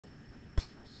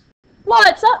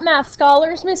What's up, math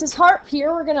scholars? Mrs. Harp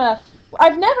here.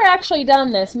 I've never actually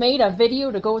done this, made a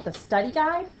video to go with a study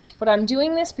guide, but I'm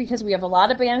doing this because we have a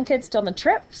lot of band kids still on the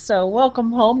trip, so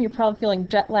welcome home. You're probably feeling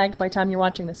jet lagged by the time you're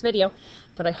watching this video,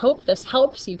 but I hope this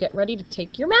helps you get ready to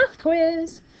take your math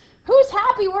quiz. Who's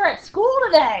happy we're at school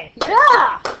today?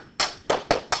 Yeah!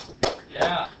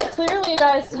 Yeah. Clearly you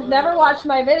guys have never watched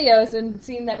my videos and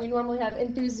seen that we normally have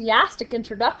enthusiastic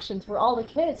introductions where all the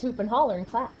kids hoop and holler and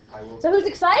clap. So who's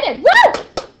excited? Woo!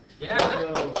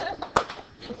 Yeah.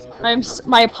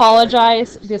 I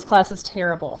apologize. This class is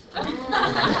terrible.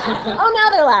 Oh, now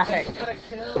they're laughing.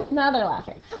 Now they're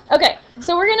laughing. Okay,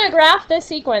 so we're going to graph this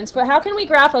sequence, but how can we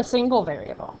graph a single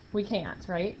variable? We can't,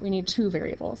 right? We need two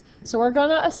variables. So we're going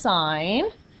to assign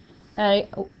a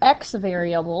x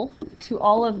variable to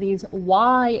all of these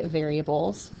y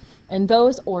variables, and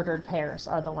those ordered pairs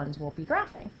are the ones we'll be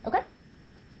graphing. Okay?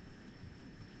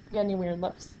 You got any weird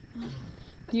looks?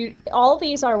 All of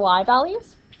these are y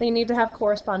values. They need to have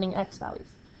corresponding x values.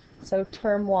 So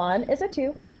term 1 is a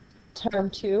 2, term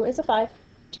 2 is a 5,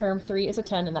 term 3 is a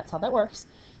 10, and that's how that works.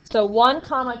 So 1,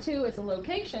 2 is a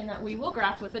location that we will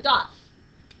graph with a dot.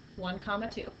 1,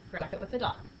 2, graph it with a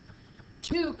dot.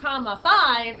 2,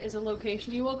 5 is a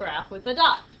location you will graph with a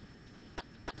dot.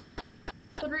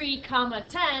 3,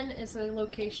 10 is a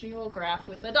location you will graph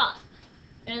with a dot.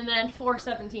 And then 4,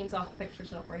 17's off the picture,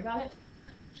 so don't worry about it.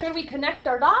 Should we connect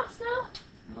our dots now?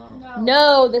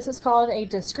 No, this is called a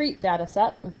discrete data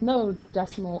set with no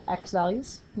decimal x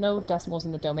values, no decimals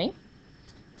in the domain.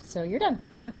 So you're done.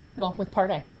 Well, with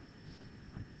part A.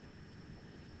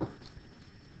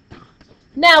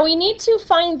 Now we need to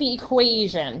find the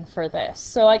equation for this.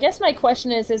 So I guess my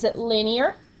question is it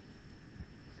linear?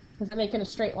 Is it making a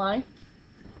straight line?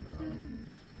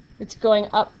 It's going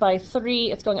up by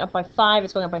 3, it's going up by 5,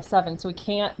 it's going up by 7, so we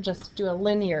can't just do a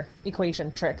linear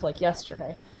equation trick like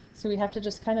yesterday. So we have to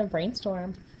just kind of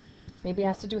brainstorm. Maybe it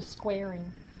has to do with squaring.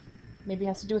 Maybe it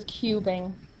has to do with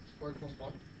cubing. Squared plus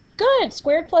 1. Good!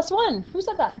 Squared plus 1. Who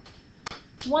said that?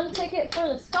 One ticket for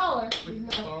the scholar.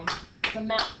 It's a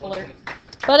math alert.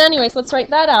 But anyways, let's write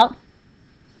that out.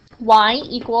 Y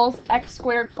equals x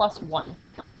squared plus 1.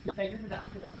 Figured it out.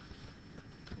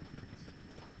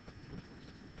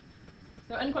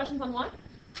 So any questions on 1?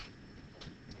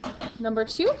 Number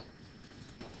 2.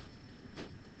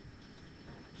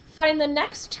 Find the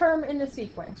next term in the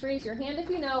sequence. Raise your hand if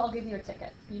you know. I'll give you a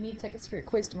ticket. You need tickets for your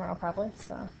quiz tomorrow, probably.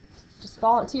 So just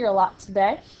volunteer a lot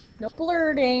today. No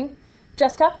blurting.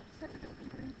 Jessica?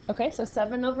 Okay, so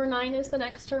 7/9 is the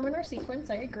next term in our sequence.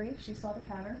 I agree. She saw the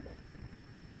pattern.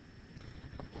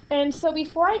 And so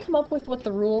before I come up with what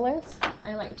the rule is,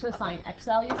 I like to assign x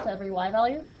values to every y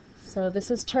value. So this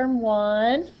is term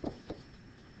 1.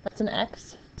 That's an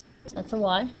x. That's a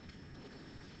y.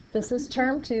 This is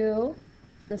term 2.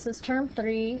 This is term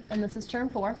 3, and this is term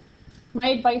 4. My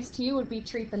advice to you would be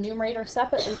treat the numerator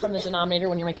separately from the denominator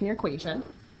when you're making your equation.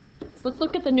 So let's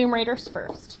look at the numerators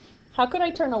first. How could I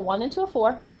turn a 1 into a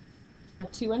 4, a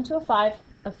 2 into a 5,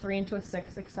 a 3 into a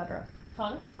 6, etc.?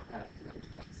 Connor?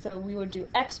 So we would do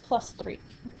x plus 3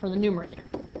 for the numerator.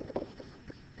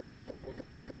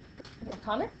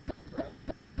 Connor?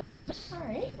 All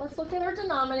right, let's look at our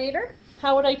denominator.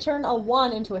 How would I turn a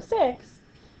 1 into a 6,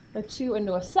 a 2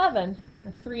 into a 7,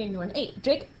 a 3 into an 8?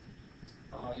 Jake?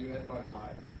 You add by 5.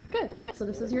 Good. So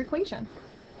this is your equation.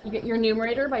 You get your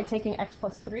numerator by taking x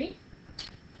plus 3.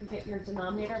 You get your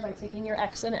denominator by taking your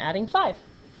x and adding 5.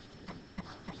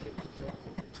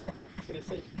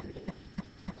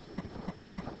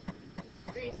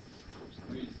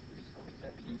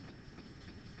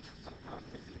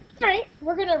 All right,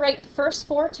 we're going to write the first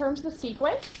 4 terms of the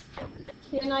sequence.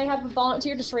 Can I have a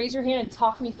volunteer just raise your hand and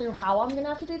talk me through how I'm going to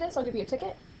have to do this? I'll give you a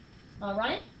ticket.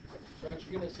 Ryan? Aren't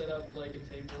you going to set up like a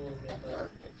table and make like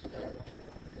plus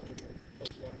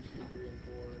 1, 2, 3, and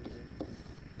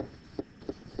 4?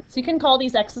 So you can call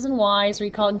these x's and y's, or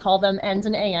you can call them n's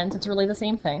and an's. It's really the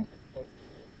same thing.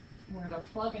 We're going to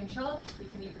plug and chug. We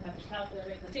can even have a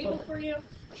calculator at the table for you.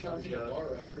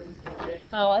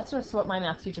 Oh, that's just what my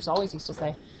math teachers always used to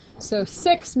say. So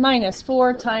 6 minus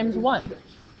 4 times 1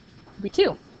 would be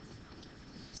 2.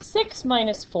 6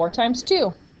 minus 4 times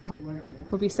 2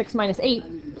 would be 6 minus 8.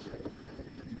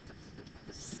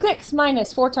 6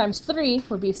 minus 4 times 3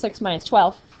 would be 6 minus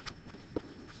 12.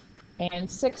 And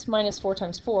 6 minus 4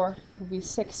 times 4 would be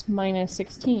 6 minus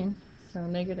 16. So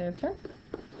negative 10.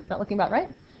 Not looking about right?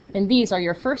 And these are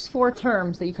your first 4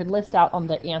 terms that you could list out on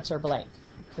the answer blank.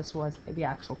 This was the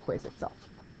actual quiz itself.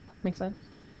 Make sense?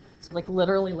 So like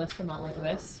literally list them out like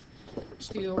this.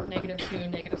 2, negative 2,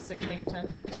 negative 6, negative 10.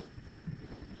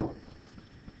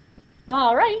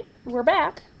 All right, we're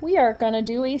back. We are going to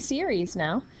do a series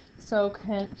now. So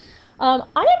I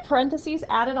had parentheses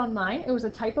added on mine. It was a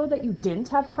typo that you didn't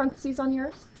have parentheses on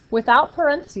yours. Without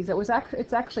parentheses,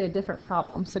 it's actually a different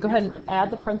problem. So go ahead and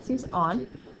add the parentheses on.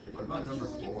 What about number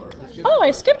 4? Oh,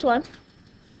 I skipped one.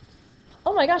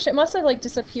 Oh my gosh, it must have like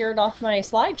disappeared off my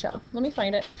slideshow. Let me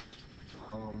find it.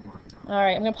 Oh my god. All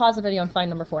right, I'm going to pause the video and find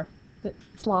number 4.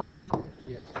 It's long.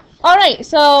 All right,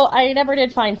 so I never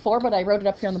did find 4, but I wrote it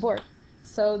up here on the board.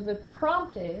 So the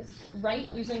prompt is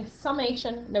write using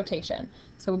summation notation.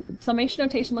 So summation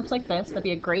notation looks like this. That'd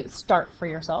be a great start for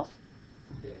yourself.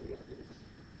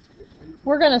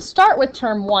 We're going to start with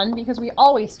term 1 because we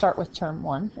always start with term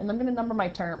 1. And I'm going to number my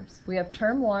terms. We have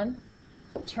term 1,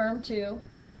 term 2,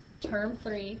 term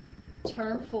 3,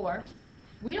 term 4.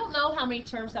 We don't know how many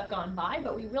terms have gone by,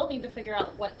 but we will need to figure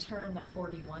out what term that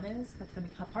 41 is. That's going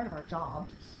to be part of our job.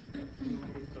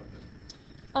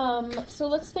 So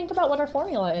let's think about what our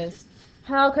formula is.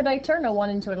 How could I turn a 1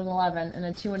 into an 11, and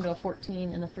a 2 into a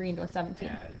 14, and a 3 into a 17?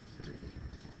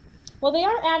 Well, they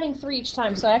are adding 3 each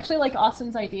time, so I actually like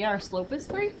Austin's idea. Our slope is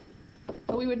 3,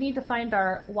 but we would need to find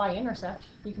our y-intercept.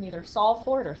 You can either solve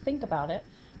for it or think about it.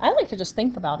 I like to just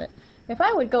think about it. If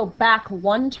I would go back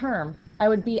 1 term, I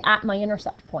would be at my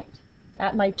intercept point,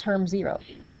 at my term 0.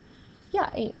 Yeah,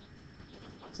 8.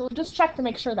 So we'll just check to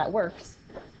make sure that works.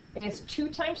 It is 2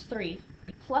 times 3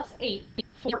 plus 8,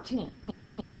 14.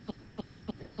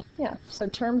 Yeah, so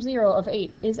term 0 of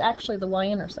 8 is actually the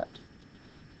y-intercept.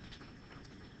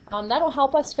 That'll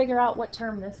help us figure out what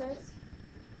term this is.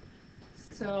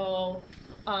 So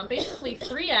basically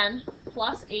 3n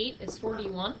plus 8 is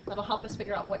 41. That'll help us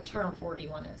figure out what term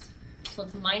 41 is. So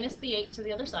it's minus the 8 to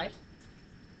the other side.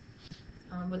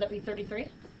 Would that be 33?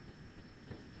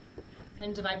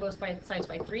 And divide both sides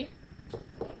by 3. So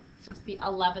it's the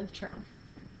 11th term.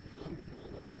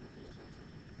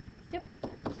 Yep.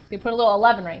 We put a little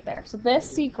 11 right there. So this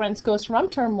sequence goes from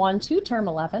term 1 to term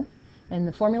 11. And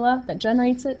the formula that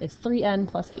generates it is 3n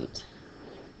plus 8.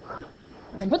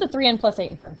 And put the 3n plus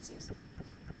 8 in parentheses.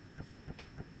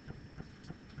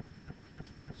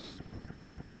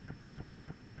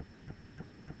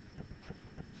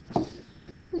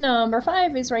 Number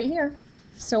 5 is right here.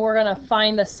 So we're going to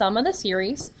find the sum of the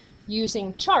series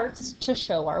using charts to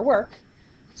show our work.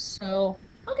 So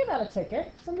I'll give out a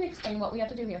ticket. Somebody explain what we have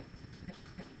to do here.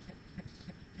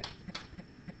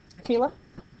 Kayla?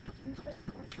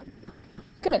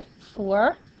 Good.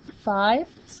 4, 5,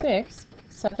 6,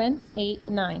 7, 8,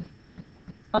 9.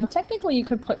 Technically, you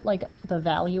could put like the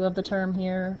value of the term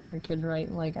here. You could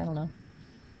write like, I don't know,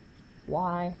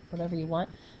 y, whatever you want.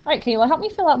 All right, Kayla, help me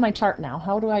fill out my chart now.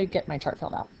 How do I get my chart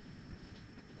filled out?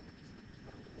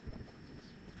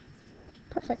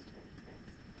 Perfect.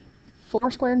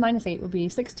 4 squared minus 8 would be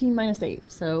 16 minus 8.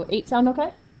 So 8 sound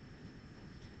okay?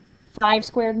 5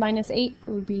 squared minus 8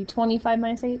 would be 25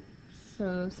 minus 8.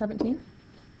 So 17.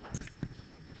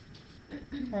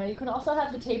 You could also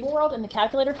have the table world and the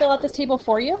calculator fill out this table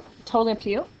for you. Totally up to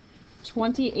you.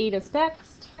 28 is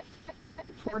next.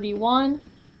 41,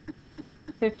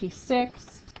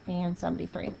 56, and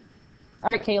 73. All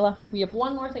right, Kayla, we have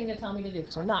one more thing to tell me to do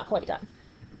because we're not quite done.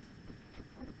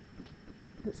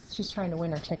 She's trying to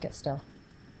win her ticket still.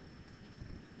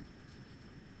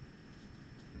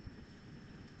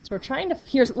 So we're trying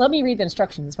to, let me read the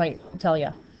instructions. This might tell you.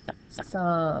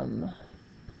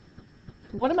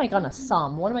 What am I going to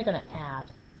sum? What am I going to add?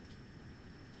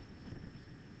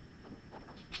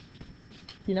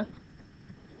 You know?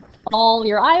 All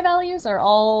your I values are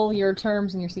all your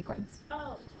terms in your sequence.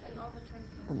 Oh, and all the terms.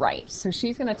 Right. So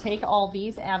she's going to take all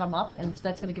these, add them up, and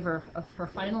that's going to give her her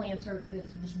final answer. It's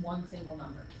just one single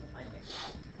number.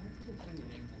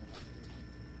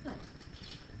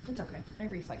 It's okay. I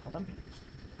recycled them.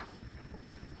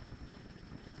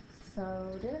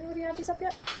 So, did anybody add these up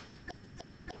yet?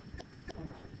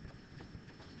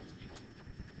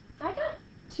 I got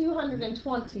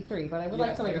 223, but I would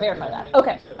like somebody to verify that.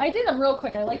 Okay, I did them real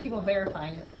quick. I like people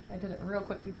verifying it. I did it real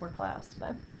quick before class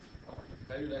today.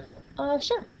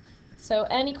 Sure. So,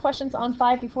 any questions on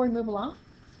 5 before we move along?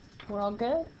 We're all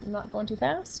good? I'm not going too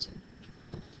fast?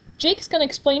 Jake's going to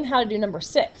explain how to do number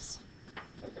 6.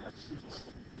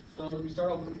 So we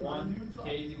start off with 1,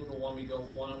 k is equal to 1, we go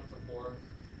 1 up to 4.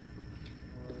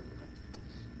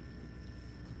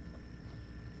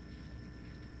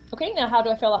 Okay, now how do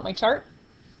I fill out my chart?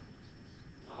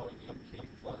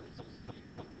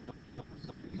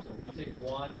 You take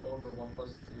 1 over 1 plus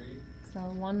 3. So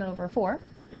 1 over 4.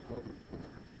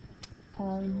 2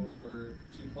 over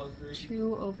 2 plus 3.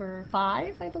 2 over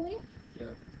 5, I believe. Yeah.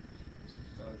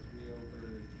 So 3 over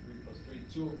 3 plus 3.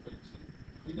 2 over 2.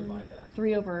 We divide that.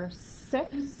 3 over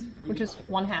 6, which is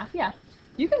 1/2. Yeah.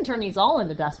 You can turn these all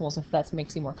into decimals if that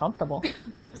makes you more comfortable.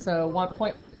 So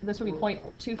this would be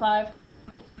 0.25.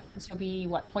 This would be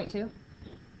what, 0.2?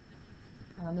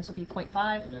 This would be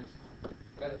 0.5.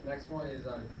 Next one is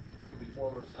could be 4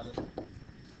 over 7.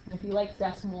 If you like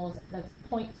decimals, that's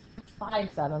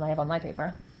 0.57 I have on my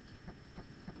paper.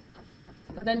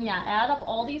 But then, yeah, add up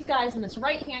all these guys in this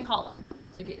right-hand column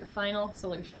to get your final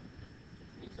solution.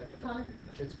 Huh?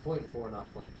 It's 0.4, not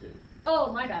 0.2.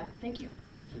 Oh, my bad. Thank you.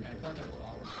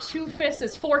 2/5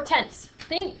 is 4/10.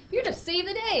 You just saved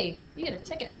the day. You get a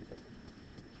ticket.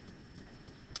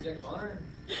 Yeah, Connor?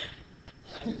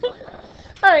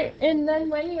 All right, and then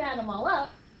when you add them all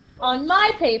up, on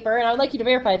my paper, and I would like you to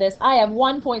verify this, I have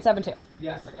 1.72.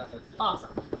 Yes, I got that. Awesome.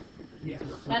 Yeah.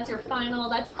 That's your final.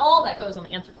 That's all that goes on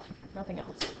the answer line. Nothing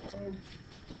else.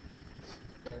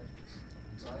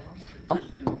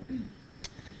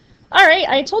 All right,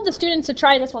 I told the students to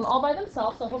try this one all by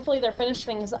themselves, so hopefully they're finished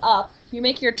things up. You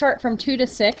make your chart from 2 to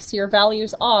 6. Your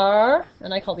values are,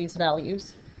 and I call these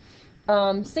values,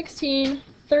 16,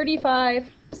 35,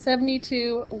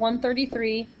 72,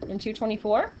 133, and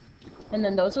 224. And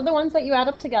then those are the ones that you add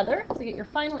up together to get your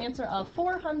final answer of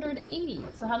 480.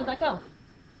 So how did that go?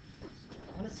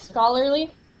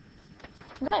 Scholarly?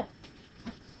 Okay.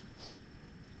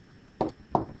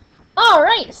 All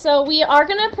right, so we are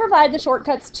going to provide the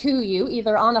shortcuts to you,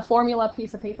 either on a formula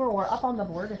piece of paper or up on the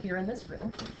board if you're in this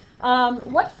room.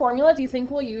 What formula do you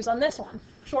think we'll use on this one?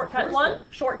 Shortcut 1,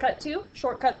 shortcut 2,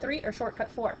 shortcut 3, or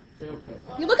shortcut 4?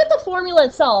 You look at the formula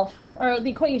itself, or the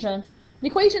equation. The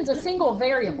equation's a single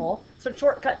variable, so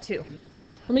shortcut 2.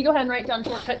 Let me go ahead and write down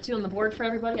shortcut 2 on the board for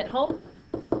everybody at home.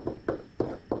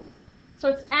 So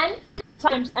it's n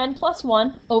times n plus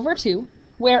 1 over 2,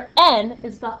 where n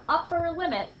is the upper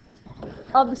limit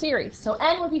of the series. So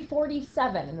n would be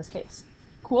 47 in this case.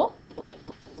 Cool?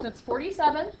 So that's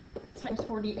 47 times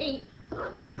 48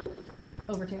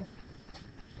 over 2.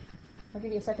 I'll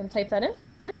give you a second to type that in.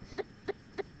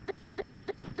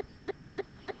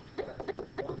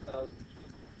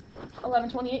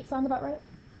 1128 sound about right?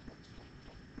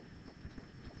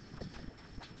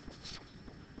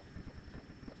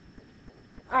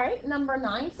 All right, number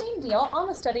 9, same deal. On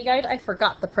the study guide, I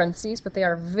forgot the parentheses, but they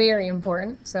are very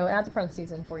important, so add the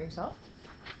parentheses in for yourself.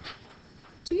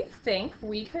 Do you think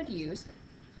we could use,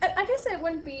 I guess it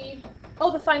wouldn't be,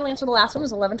 oh, the final answer, the last one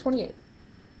was 1128.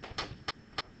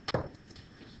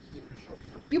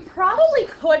 You probably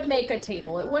could make a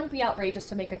table. It wouldn't be outrageous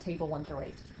to make a table 1 through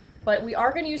 8. But we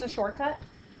are going to use a shortcut.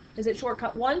 Is it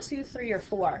shortcut 1, 2, 3, or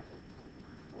 4?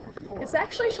 It's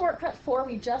actually shortcut 4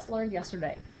 we just learned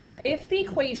yesterday. If the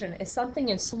equation is something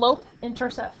in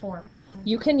slope-intercept form,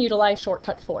 you can utilize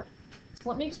shortcut 4. So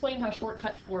let me explain how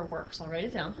shortcut 4 works. I'll write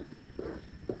it down.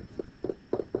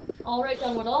 I'll write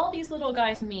down what all these little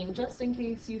guys mean, just in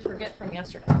case you forget from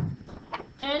yesterday.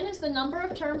 N is the number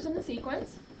of terms in the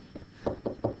sequence,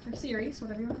 or series,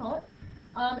 whatever you want to call it.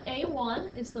 A1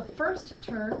 is the first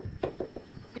term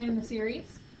in the series,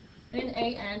 and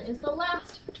AN is the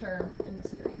last term in the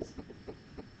series.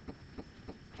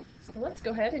 So let's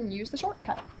go ahead and use the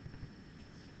shortcut.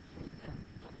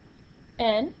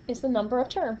 N is the number of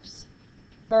terms,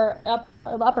 or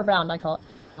upper bound I call it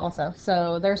also.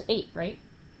 So there's 8, right?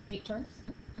 8 terms.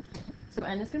 So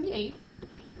N is going to be 8.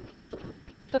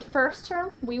 The first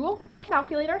term we will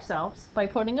calculate ourselves by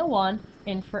putting a 1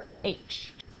 in for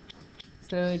H.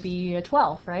 So it would be a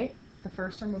 12, right? The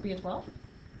first term would be a 12.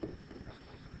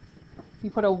 You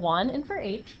put a 1 in for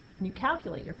H, and you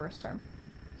calculate your first term.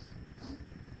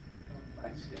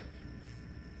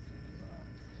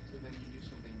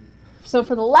 So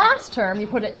for the last term, you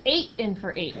put an 8 in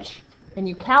for H, and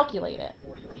you calculate it.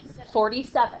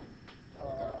 47.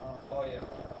 Oh, yeah.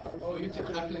 Oh, you have to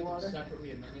calculate them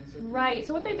separately and then insert. Right,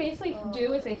 so what they basically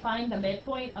do is they find the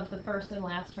midpoint of the first and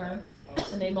last term,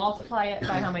 and they multiply it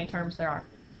by how many terms there are.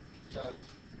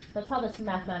 That's how this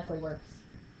mathematically works.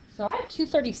 So I have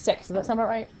 236. Does that sound about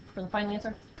right for the final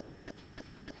answer?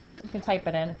 You can type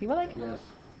it in if you would like. Yes.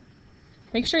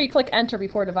 Make sure you click enter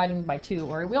before dividing by 2,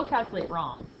 or it will calculate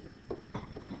wrong.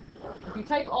 If you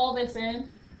type all this in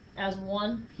as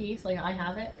one piece, like I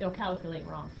have it, it'll calculate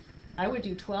wrong. I would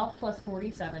do 12 plus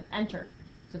 47, enter,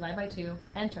 divide by 2,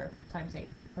 enter, times 8.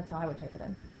 That's how I would type it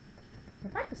in.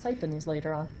 I'll practice typing these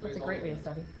later on. That's a great way to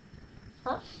study.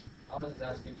 Huh? I'm just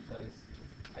asking because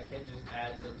I can't just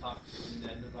add the top 2 and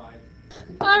then divide.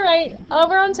 All right,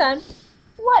 over on 10.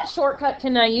 What shortcut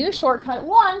can I use? Shortcut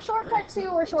 1, shortcut 2,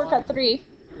 or shortcut 3?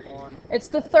 It's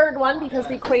the third one because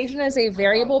the equation is a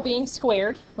variable being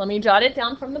squared. Let me jot it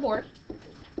down from the board.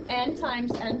 N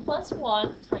times n plus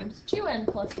 1 times 2n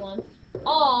plus 1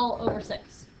 all over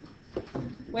 6,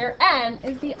 where n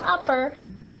is the upper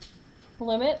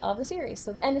limit of the series.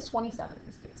 So n is 27 in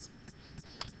this case.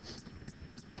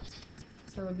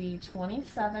 So it would be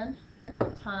 27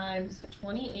 times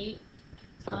 28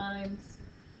 times,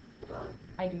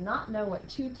 I do not know what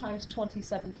 2 times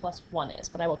 27 plus 1 is,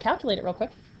 but I will calculate it real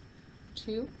quick.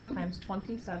 2 times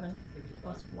 27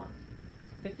 plus 1.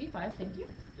 55, thank you.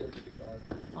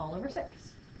 All over 6.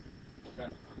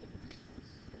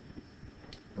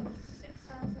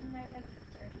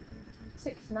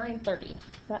 6,930.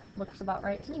 That looks about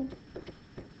right to me.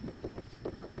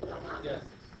 Yes.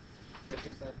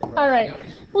 All right.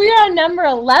 We are on number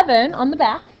 11 on the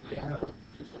back.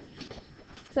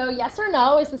 So yes or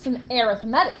no, is this an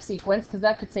arithmetic sequence? Because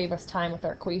that could save us time with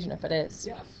our equation if it is.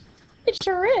 Yes. It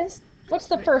sure is. What's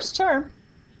the first term?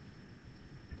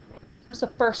 What's the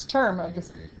first term of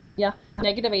this? Yeah,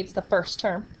 -8's the first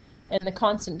term. And the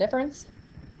constant difference?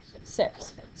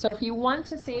 6. So if you want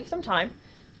to save some time,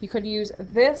 you could use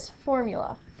this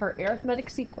formula for arithmetic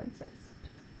sequences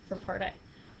for part A.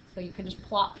 So you can just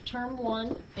plop term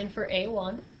 1 in for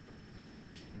A1.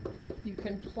 You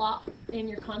can plop in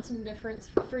your constant difference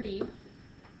for D, and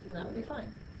that would be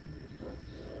fine.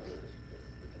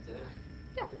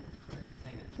 Yeah.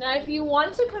 Now, if you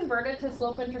want to convert it to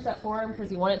slope-intercept form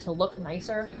because you want it to look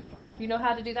nicer, do you know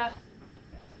how to do that?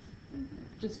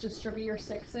 Just distribute your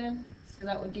 6 in. So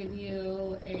that would give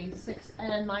you a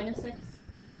 6n minus 6.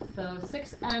 So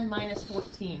 6n minus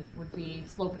 14 would be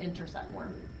slope-intercept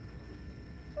form.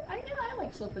 I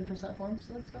like slope-intercept form,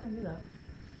 so let's go ahead and do that.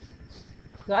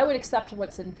 So I would accept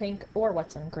what's in pink or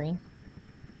what's in green.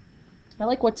 I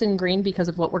like what's in green because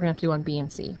of what we're going to do on B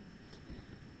and C.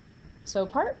 So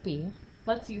part B,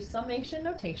 let's use summation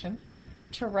notation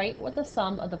to write what the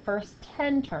sum of the first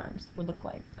 10 terms would look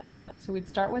like. So we'd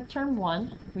start with term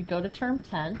 1, we'd go to term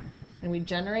 10, and we'd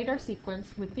generate our sequence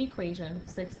with the equation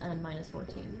 6n minus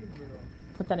 14.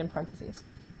 Put that in parentheses.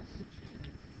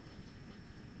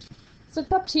 So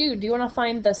it's up to you. Do you want to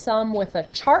find the sum with a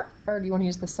chart, or do you want to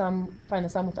use find the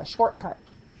sum with a shortcut?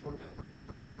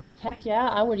 Heck yeah,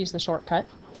 I would use the shortcut.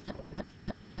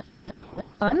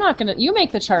 I'm not gonna. You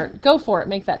make the chart. Go for it.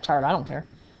 Make that chart. I don't care.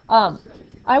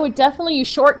 I would definitely use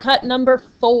shortcut number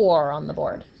 4 on the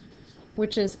board,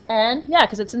 which is n. Yeah,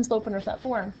 because it's in slope-intercept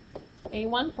form.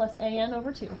 A1 plus an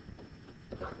over 2.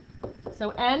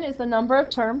 So n is the number of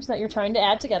terms that you're trying to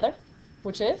add together,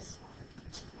 which is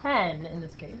 10 in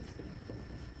this case.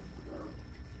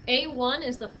 A1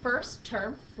 is the first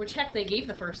term, which heck, they gave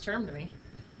the first term to me.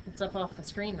 It's up off the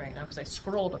screen right now because I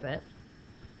scrolled a bit.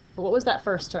 But what was that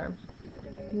first term?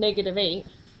 -8.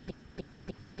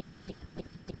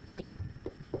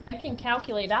 I can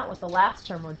calculate out what the last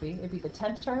term would be. It'd be the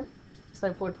 10th term. So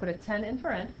I would put a 10 in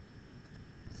for n.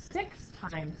 6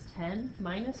 times 10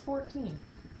 minus 14.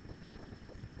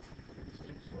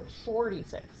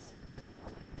 46.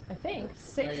 I think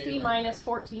 60 minus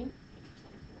 14.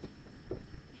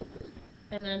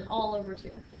 And then all over 2.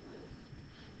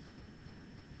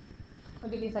 I'll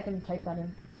give you a second to type that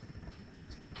in.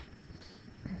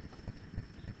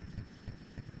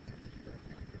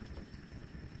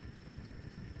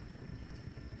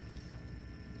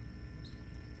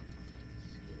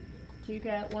 So you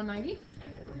get 190.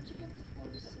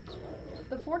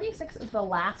 The 46 is the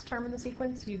last term in the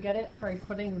sequence. You get it by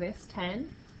putting this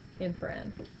 10 in for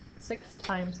n. 6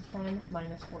 times 10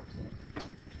 minus 14.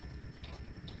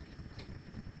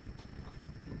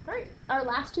 All right, our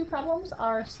last 2 problems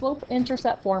are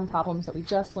slope-intercept form problems that we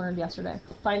just learned yesterday.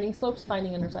 Finding slopes,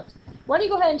 finding intercepts. Why don't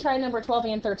you go ahead and try number 12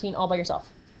 and 13 all by yourself?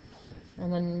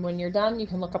 And then when you're done, you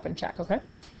can look up and check, okay?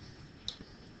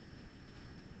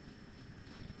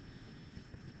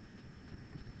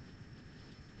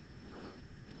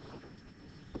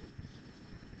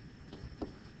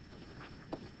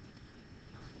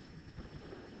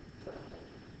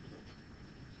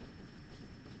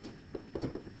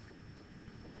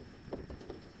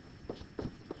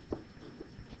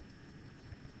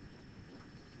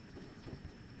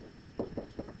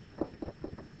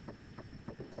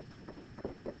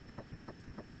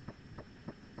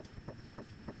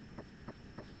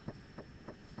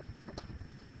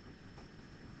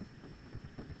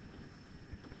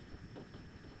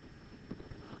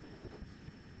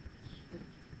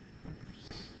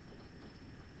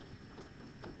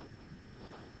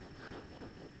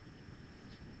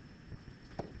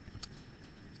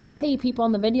 Hey people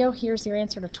on the video, here's your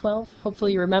answer to 12.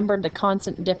 Hopefully you remembered the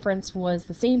constant difference was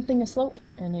the same thing as slope,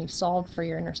 and you solved for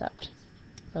your intercept.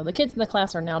 So the kids in the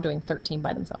class are now doing 13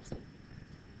 by themselves.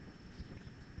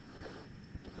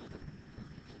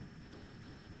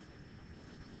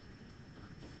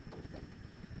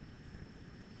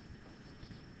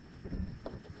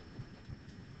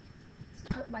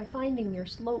 by finding your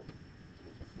slope.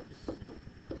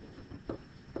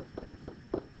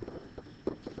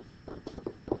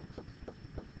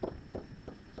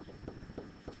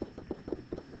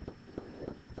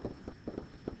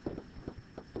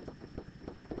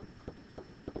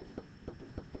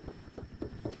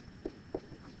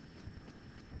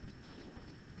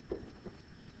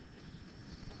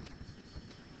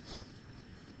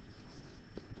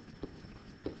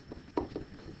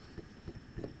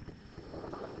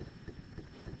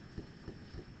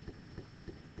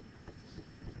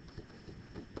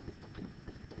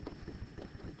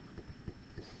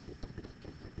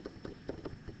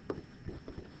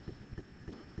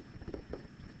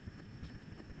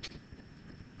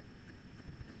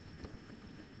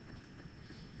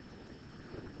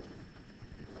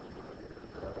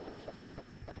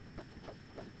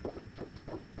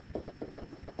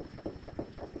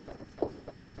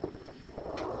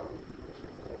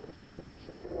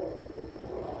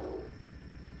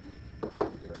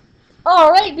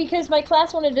 All right, because my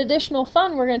class wanted additional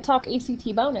fun, we're going to talk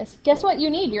ACT bonus. Guess what you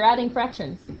need? You're adding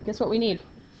fractions. Guess what we need?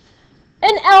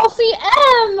 An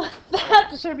LCM!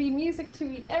 That should be music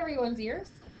to everyone's ears.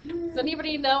 Does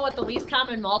anybody know what the least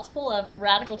common multiple of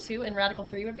radical 2 and radical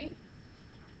 3 would be?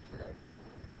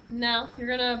 No.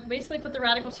 You're going to basically put the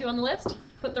radical 2 on the list,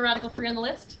 put the radical 3 on the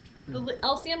list. The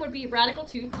LCM would be radical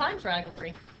 2 times radical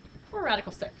 3, or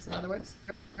radical 6, in other words.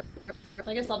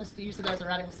 I guess I'll just use it as a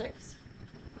radical 6.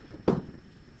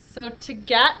 So to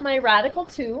get my radical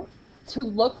 2 to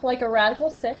look like a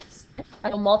radical 6, I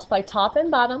will multiply top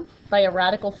and bottom by a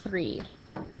radical 3.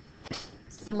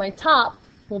 So my top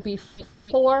will be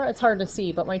 4, it's hard to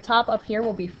see, but my top up here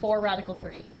will be 4 radical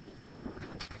 3.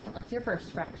 That's your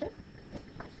first fraction.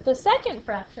 The second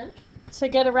fraction, to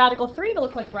get a radical 3 to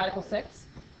look like radical 6,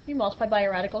 you multiply by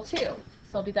a radical 2. So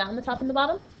I'll do that on the top and the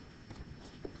bottom.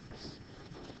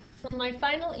 So my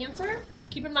final answer,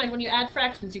 keep in mind when you add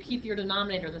fractions, you keep your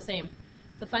denominator the same.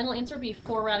 The final answer will be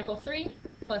 4 radical 3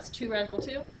 plus 2 radical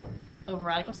 2 over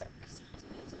radical 6.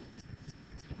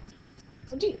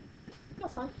 So gee,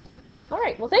 that's fun. All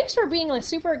right, well thanks for being a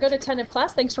super good attentive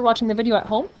class. Thanks for watching the video at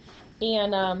home.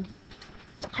 And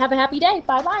have a happy day.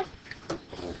 Bye-bye.